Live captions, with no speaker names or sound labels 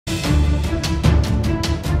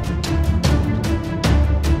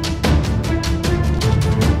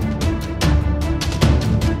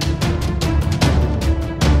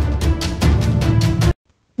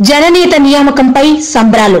జననేత నియామకంపై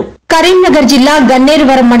సంబరాలు. కరీంనగర్ జిల్లా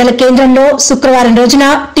గన్నేరువరం మండల కేంద్రంలో శుక్రవారం రోజున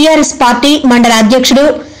టీఆర్ఎస్ పార్టీ మండల అధ్యక్షుడు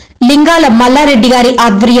లింగాల మల్లారెడ్డి గారి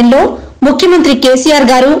ఆధ్వర్యంలో ముఖ్యమంత్రి కేసీఆర్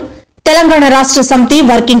గారు, తెలంగాణ రాష్ట్ర సమితి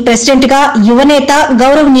వర్కింగ్ ప్రెసిడెంట్ గా యువనేత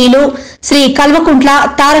గౌరవనీయులు శ్రీ కల్వకుంట్ల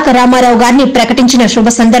తారక రామారావు గారిని ప్రకటించిన శుభ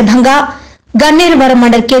సందర్భంగా గన్నేరువరం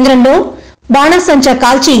మండల కేంద్రంలో బాణాసంచా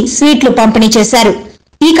కాల్చి స్వీట్లు పంపిణీ చేశారు.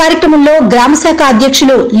 ఈ కార్యక్రమంలో గ్రామశాఖ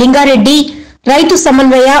అధ్యక్షులు లింగారెడ్డి, రైతు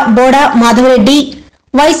సమన్వయ బోడ మాధవరెడ్డి,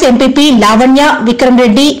 వైస్ ఎంపీపీ లావణ్య, విక్రమ్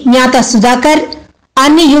రెడ్డి, జ్ఞాత సుధాకర్,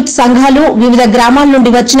 అన్ని యూత్ సంఘాలు, వివిధ గ్రామాల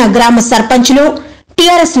నుండి వచ్చిన గ్రామ సర్పంచులు,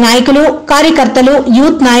 టీఆర్ఎస్ నాయకులు, కార్యకర్తలు,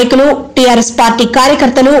 యూత్ నాయకులు, టీఆర్ఎస్ పార్టీ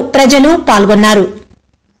కార్యకర్తలు, ప్రజలు పాల్గొన్నారు.